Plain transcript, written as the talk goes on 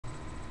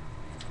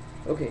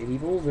Okay,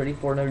 people's ready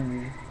for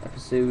another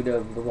episode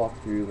of the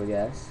walkthrough, I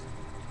guess.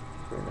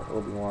 For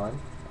Obi-Wan.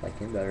 I like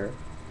him better.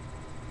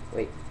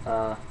 Wait,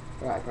 I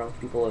promised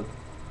people of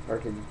or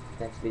to the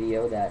next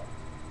video that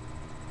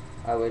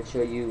I would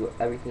show you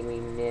everything we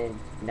did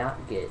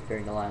not get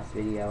during the last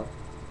video.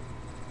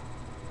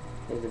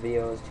 Because the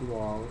video was too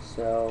long,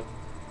 so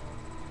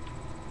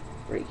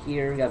right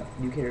here we got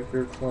new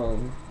character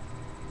clone.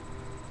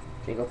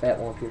 Jango Fett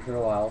won't appear for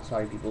a while.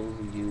 Sorry people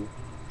if you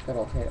got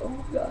all tired.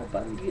 Oh god,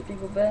 finally we get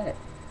Jango Fett.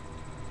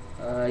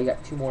 You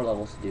got 2 more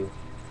levels to do.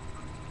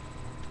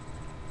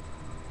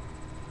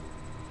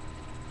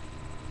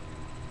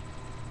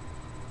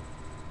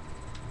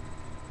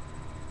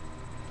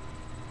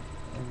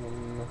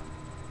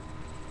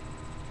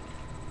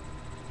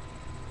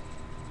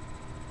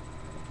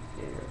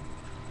 There.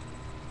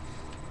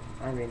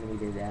 I randomly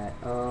did that.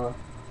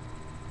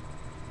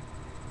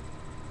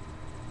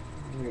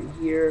 Right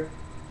here.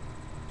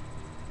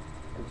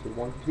 Episode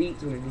 1 complete,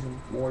 so we're gonna do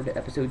some more to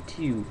episode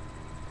 2.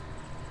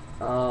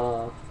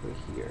 Right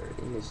here,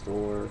 in the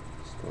store,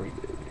 story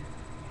mode.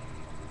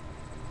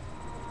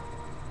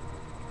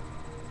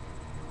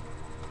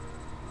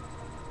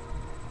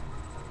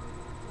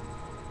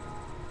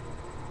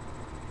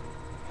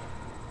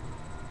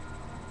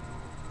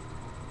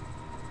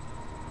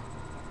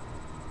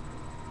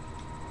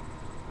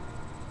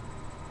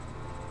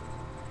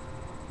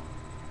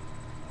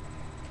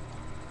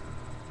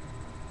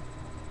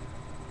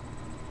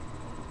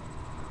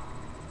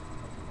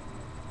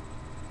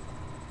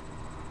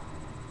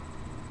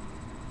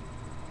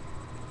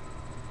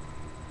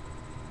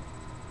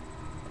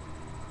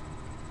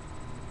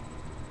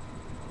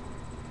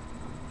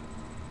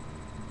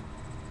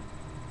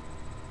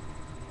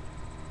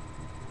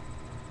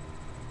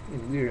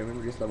 It's weird, I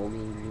remember this level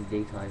being during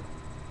daytime.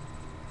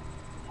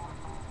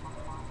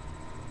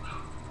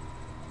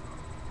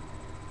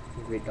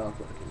 Great dog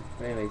working.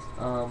 But anyways,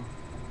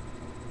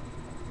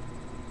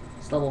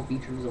 this level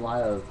features a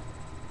lot of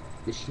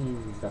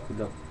machines and stuff to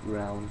jump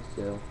around,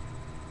 so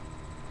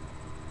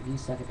if you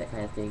suck at that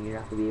kind of thing, you're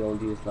not gonna be able to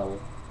do this level.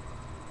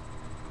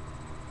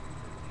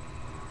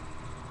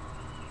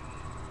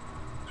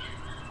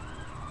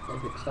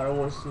 Epic Star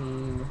Wars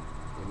scene,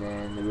 and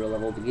then the real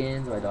level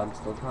begins. My dog's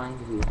still trying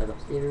because he was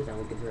upstairs, and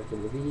we'll get her after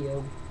the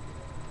video.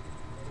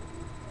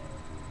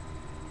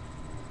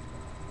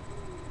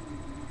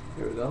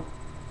 Here we go.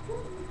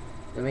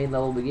 The main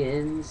level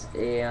begins,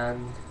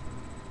 and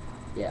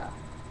yeah.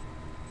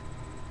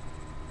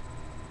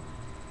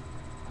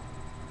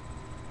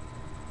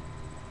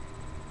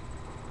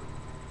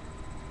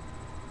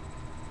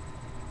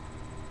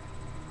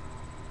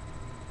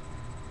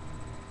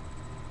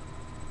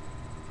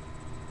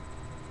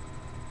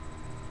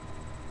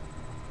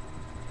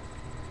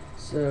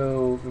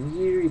 So from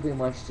here you pretty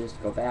much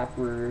just go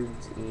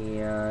backwards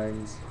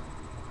and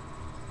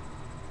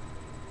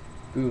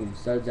boom,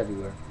 studs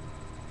everywhere.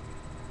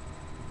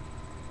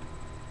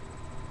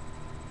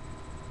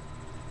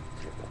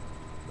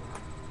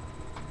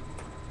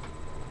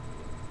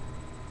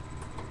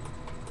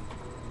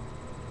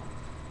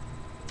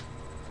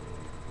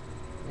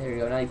 There you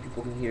go, now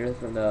people can hear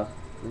from the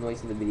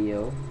noise in the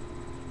video.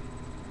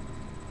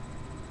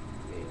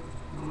 Okay,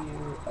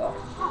 here. Oh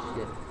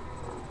shit.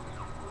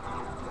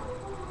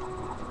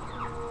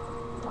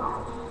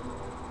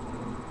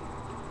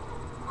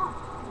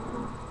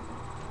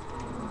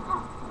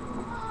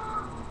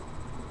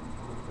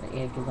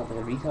 Anakin sounds like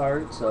a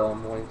retard, so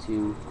I'm going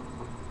to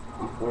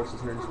be forced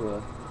to turn into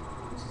a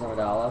Princess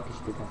Amidala, because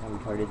she did kind of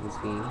retarded in this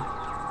game.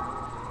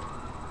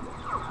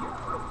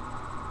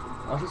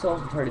 Oh, she's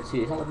almost retarded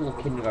too. They sound like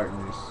little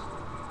kindergartners.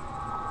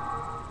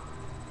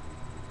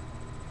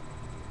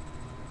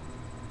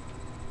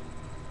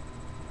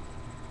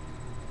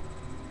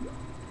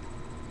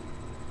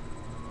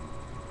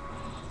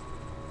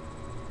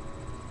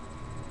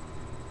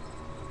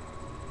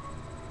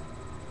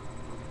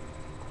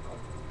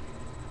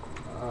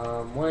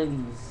 One of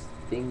these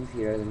things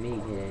here is a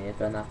mini kit,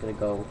 but I'm not gonna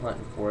go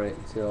hunting for it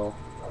until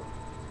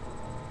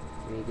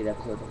we get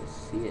episode to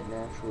see it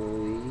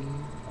naturally.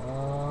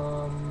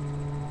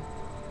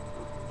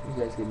 You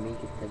guys can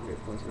make it that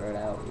it points right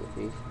out the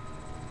location.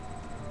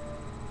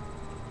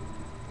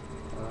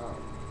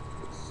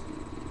 Let's see,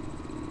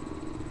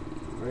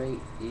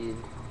 right in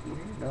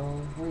here. No,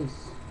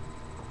 nice.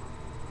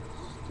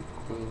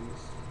 Stupid things.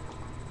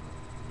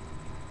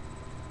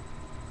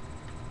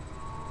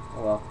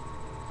 Oh well.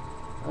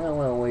 I don't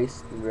want to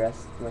waste the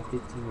rest of my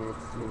 15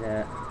 minutes doing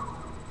that.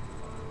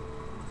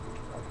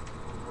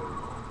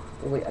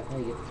 Oh wait, I can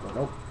only get this one.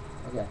 Nope.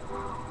 Okay.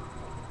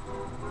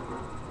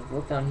 If you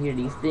look down here,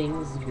 these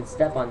things, you can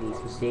step on these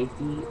for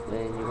safety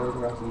when you're going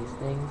across these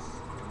things.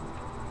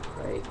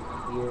 Right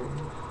here.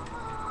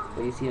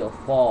 But you see it'll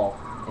fall,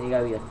 and you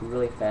gotta be like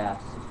really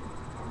fast.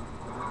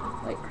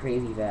 Like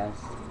crazy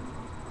fast.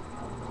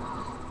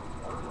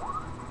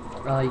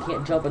 You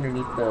can't jump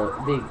underneath the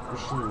big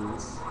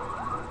machines.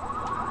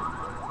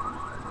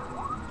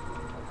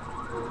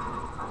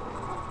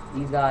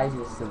 These guys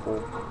are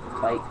simple.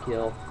 Fight,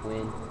 kill,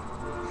 win.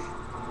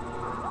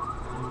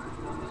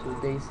 So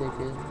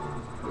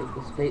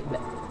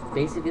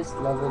basicest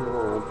level in the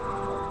world. I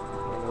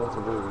know it's a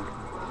word.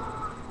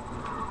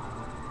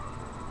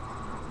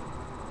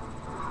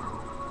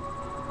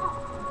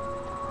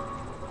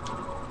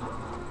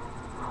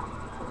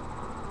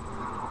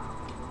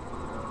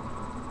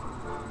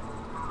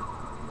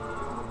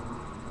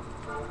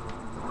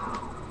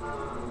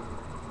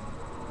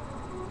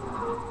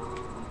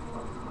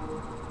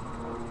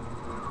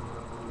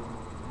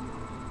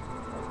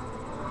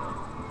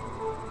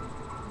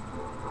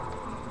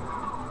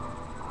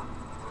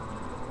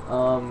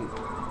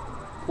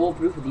 Full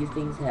proof of these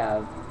things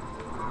have.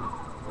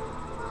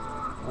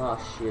 Oh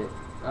shit.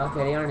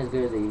 Okay, they aren't as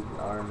good as they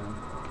are in the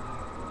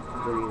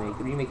remake.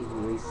 The remake you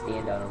can at least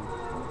stand on them.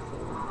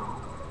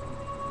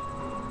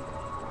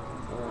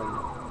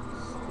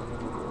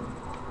 Standable.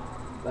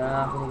 But I'm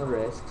not gonna take a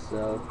risk,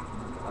 so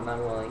I'm not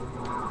willing.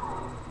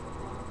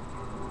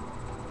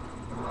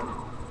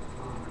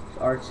 So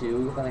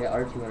R2, I thought I got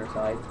R2 on our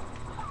side.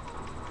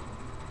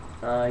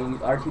 Use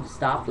R2 to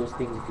stop those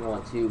things if you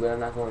want to, but I'm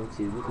not going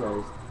to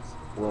because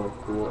whoa,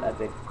 cool,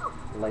 epic,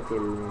 lightsaber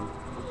room.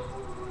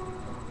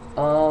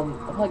 I'll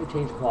probably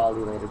change the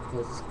quality later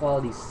because this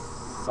quality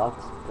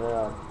sucks.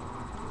 Or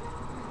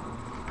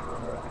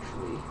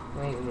actually,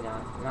 wait, maybe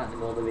not. Not in the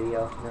middle of the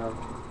video. No.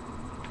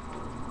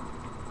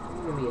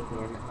 Maybe I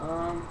can.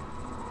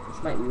 This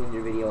might ruin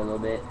your video a little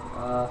bit.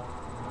 No,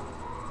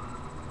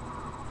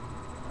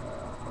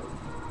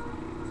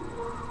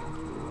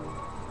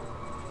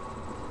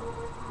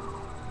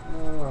 I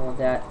don't want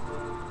that.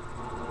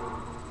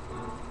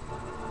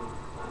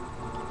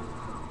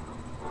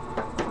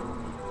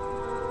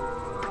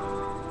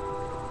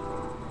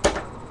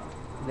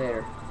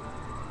 There.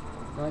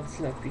 Now I can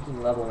see my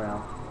freaking level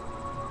now.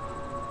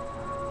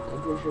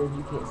 I'm pretty sure if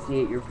you can't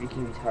see it, you're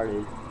freaking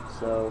retarded.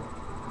 So,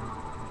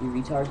 you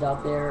retards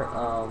out there,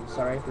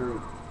 sorry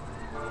for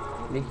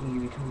making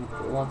you become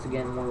once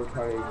again more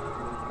retarded.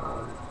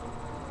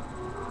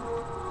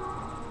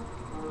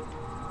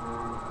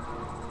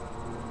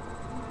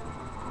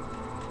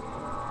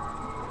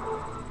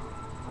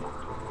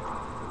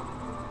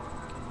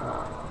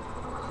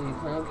 So you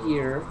climb up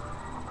here,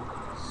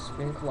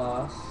 spin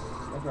across,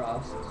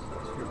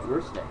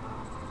 reverse day.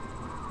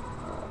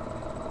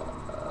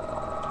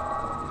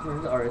 Turn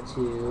to R2,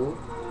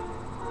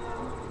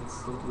 and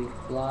simply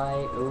fly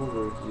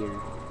over here.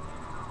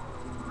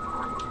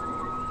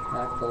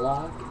 Hack the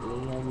lock,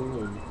 and you're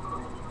in.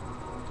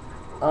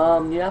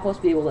 You're not supposed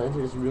to be able to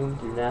enter this room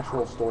through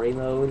natural story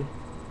mode,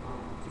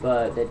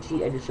 but that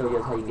cheat I just showed you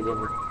is how you get in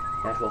with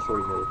natural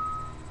story mode.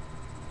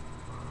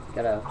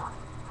 Gotta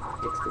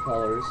fix the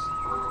colors.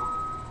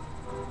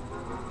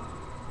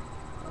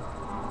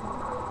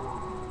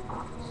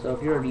 So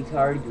if you're a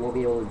retard, you won't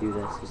be able to do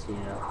this, just so you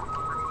know.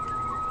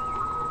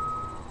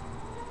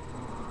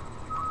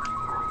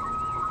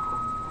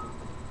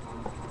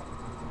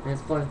 And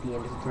it's fun at the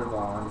end just to turn it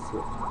on and see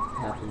what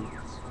happens.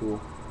 It's cool.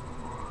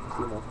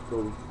 See how it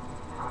goes.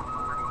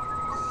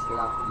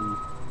 Sloppy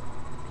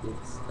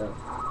pink stuff.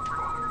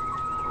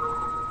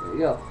 There you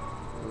go.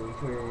 And you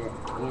turn it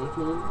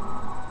Anakin.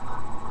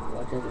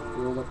 Watch as it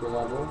fills up the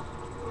level.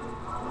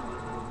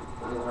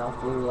 It will now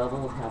fill your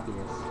level with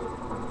happiness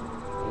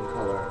and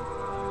color.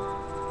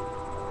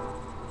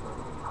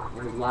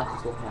 There's lots of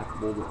still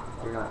hackable, but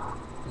they're not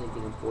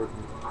anything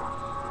important.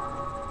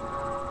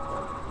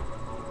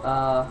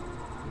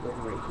 Go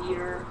from right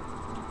here.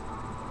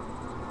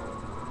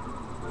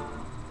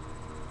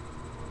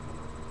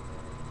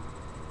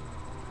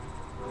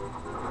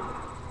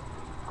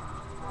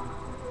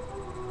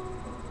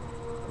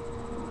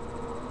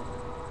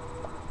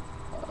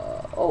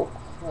 Oh,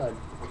 crud.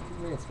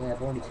 10 minutes, man.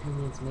 I've only 10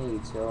 minutes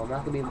made, so I'm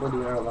not gonna be able to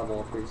do another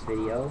level for this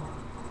video.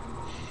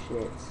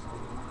 Shit.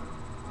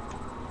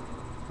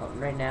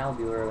 Right now will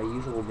be where my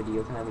usual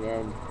video time would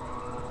end.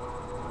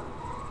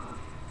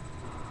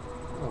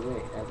 Oh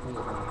wait, I played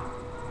it now.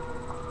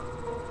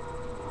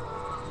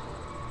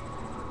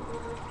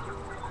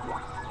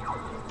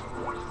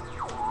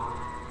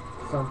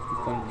 Something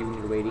fun to do when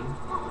you're waiting.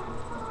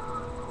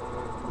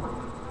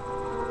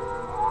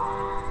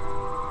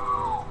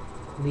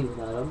 Leave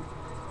without them.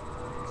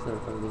 It's not a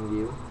fun thing to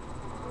do.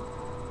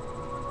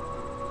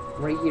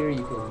 Right here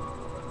you can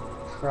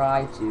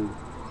try to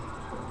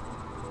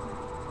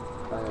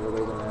find other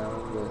ways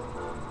around, but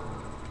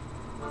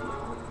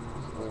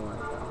this is the only one I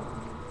found.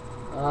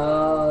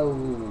 Oh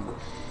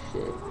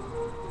shit.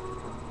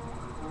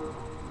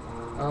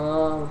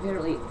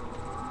 Apparently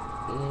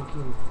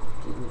Anakin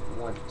didn't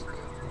want to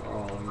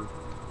come.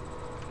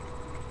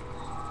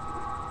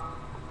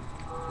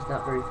 He's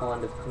not very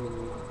fond of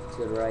coming to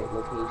the right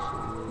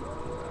location.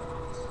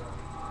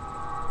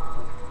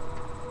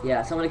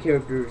 Yeah, some of the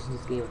characters in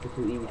this game are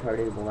completely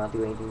retarded and will not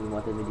do anything you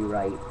want them to do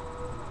right.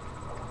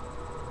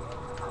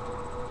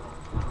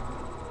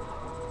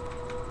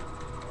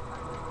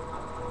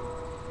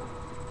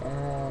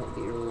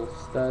 Get your little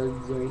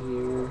studs right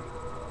here.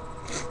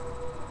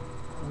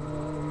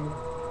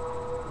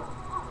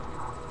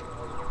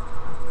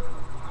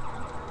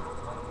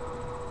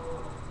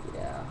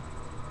 Yeah.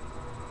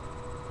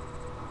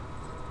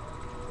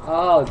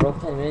 Oh, it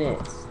broke 10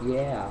 minutes.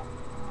 Yeah.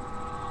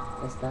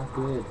 That's not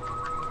good.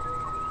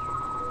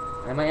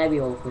 I might not be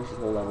able to finish this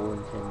whole level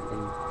in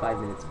 5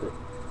 minutes, but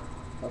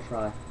I'll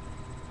try.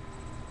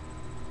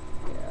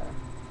 Yeah.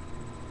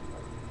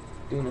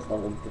 Doing this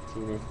level in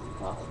 15 minutes is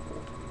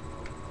impossible.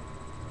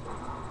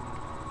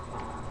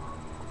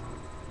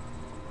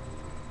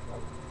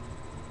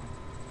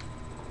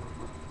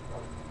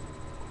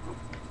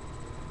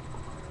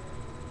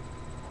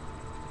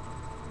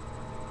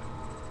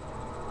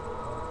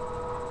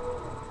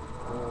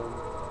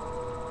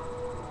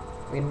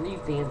 I mean, when you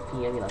fans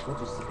PM me, like,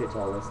 what's your secret to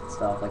all this and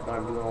stuff? Like, when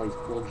I'm doing all these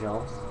cool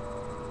jumps,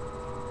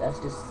 that's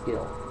just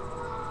skill.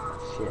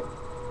 Shit.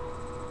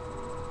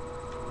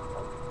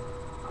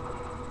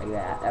 Like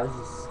that. That was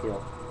just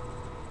skill.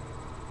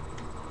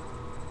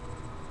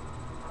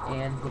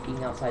 And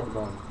thinking outside the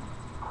bone.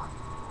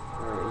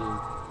 Or any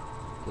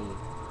game.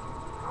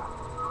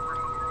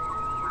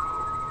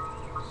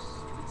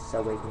 Stupid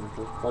Subway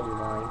commercials. Flood your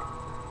mind.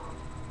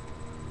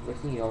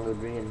 Next thing you know, I'm going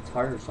to bring in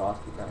tartar sauce,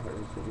 but not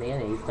hers. With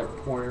mayonnaise, start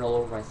pouring it all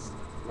over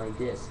my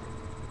disc.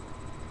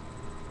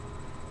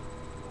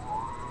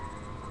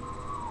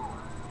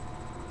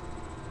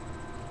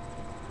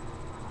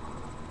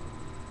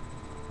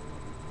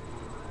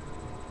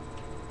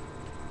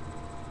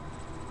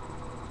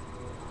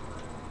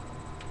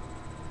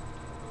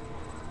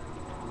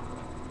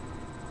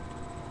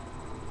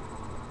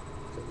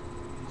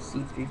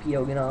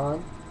 C3PO get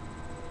on?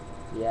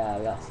 Yeah, I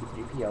got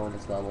C3PO in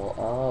this level.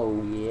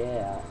 Oh,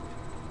 yeah.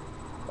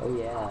 Oh,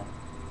 yeah.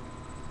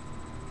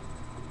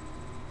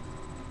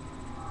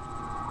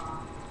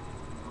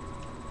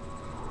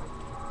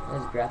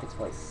 Those graphics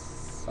probably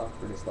suck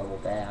for this level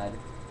bad.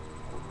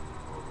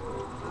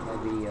 My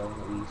video,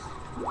 at least.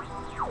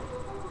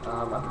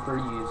 I prefer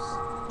to use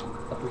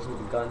a person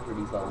with a gun for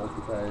these levels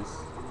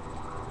because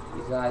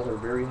these guys are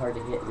very hard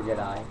to hit as a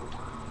Jedi.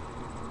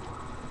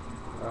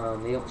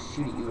 They don't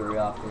shoot at you very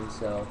often,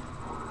 so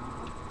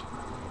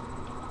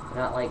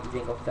not like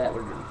Jango Fett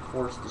where you're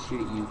forced to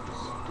shoot at you for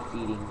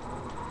defeating.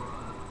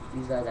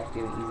 These guys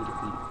actually have an easy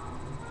defeat.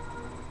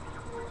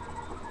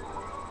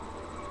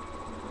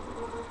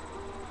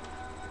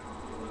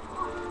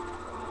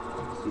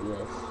 Let's do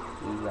this,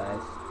 these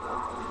guys.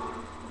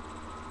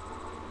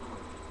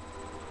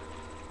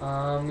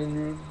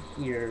 In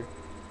here,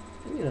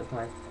 maybe enough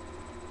time.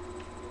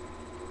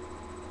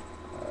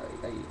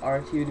 I use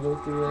R2 to go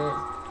through it.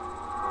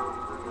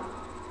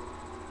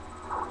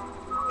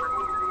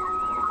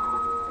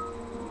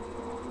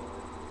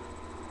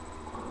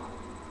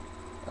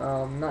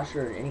 I'm not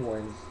sure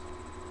anyone's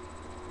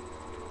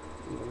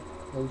even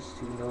close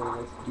to knowing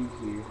what to do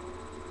here.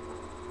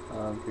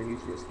 If you're new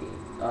to this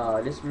game.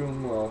 This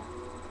room will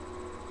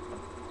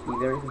be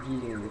very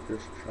confusing in your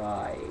first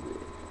try.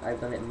 I've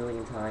done it a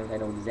million times. I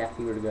know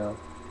exactly where to go.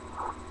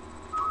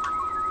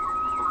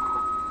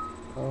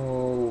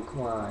 Oh,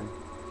 come on.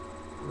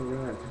 We're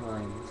running out of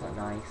time. It's not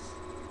nice.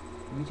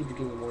 YouTube should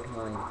give me more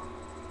time.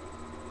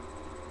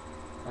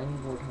 I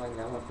need more time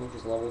now. I want to finish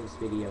this level in this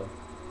video.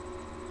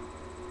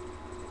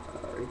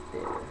 Right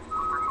there.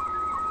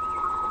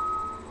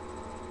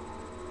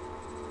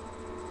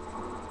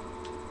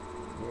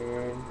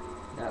 And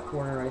that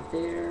corner right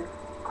there.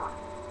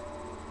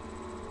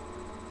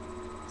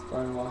 It's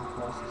fun to walk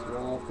across this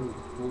wall.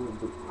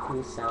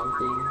 Cool sound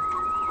thing.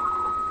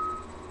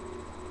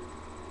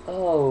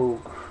 Oh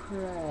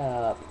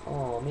crap!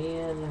 Oh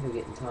man, I'm not gonna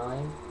get in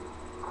time.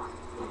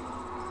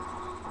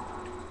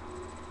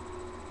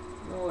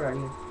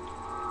 Alrighty.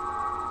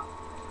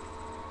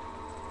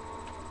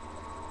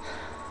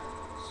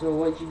 So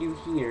what you do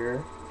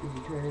here is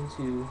you turn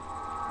into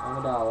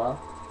Amidala,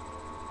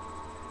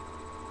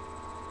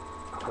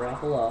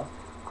 grapple up.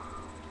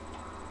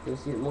 You'll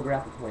see a little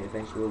grapple point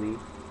eventually.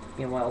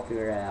 Again, while I'll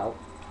figure it out.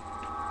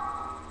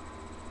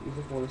 Use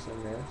the force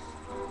on this.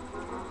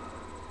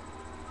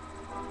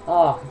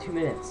 Oh, 2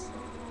 minutes.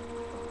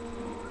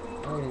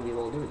 I'm not gonna be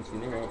able to do it in 2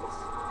 minutes.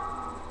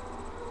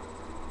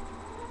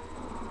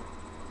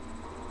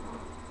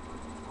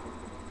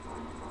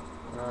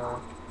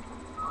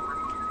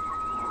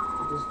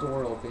 Get this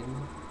door open,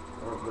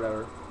 or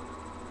whatever.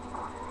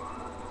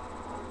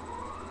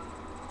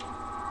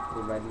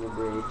 We're riding a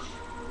bridge.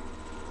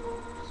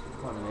 Just in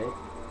front of it.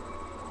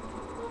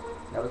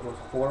 That was the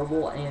most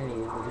horrible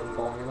animated of him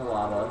falling in the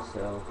lava,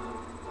 so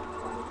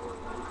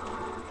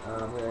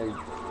I'm gonna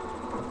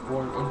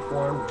inform the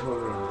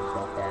programmers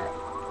about that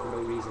for no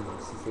reason,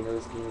 since they know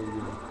this game is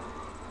being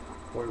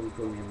poorly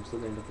programmed. I'm still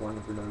gonna inform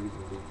them for no reason.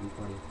 It would be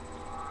funny.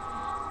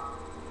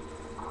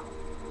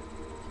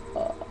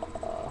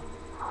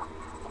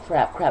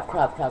 Crap.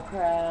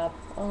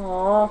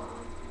 Aww.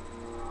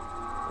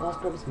 Lost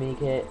purpose mini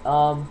kit.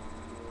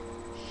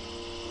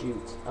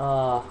 Shoot.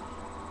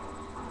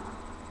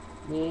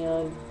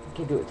 Man, I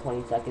can't do it in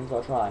 20 seconds, so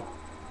I'll try.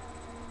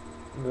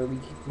 I'm gonna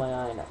keep my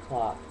eye on that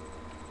clock.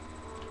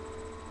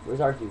 Where's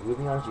R2? Give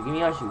me R2. Give me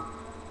R2.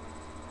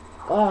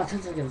 Oh,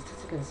 10 seconds. 10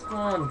 seconds. Come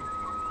on.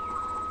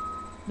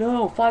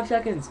 No, 5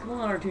 seconds. Come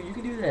on, R2. You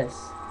can do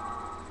this.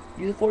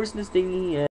 Use the force in this thingy.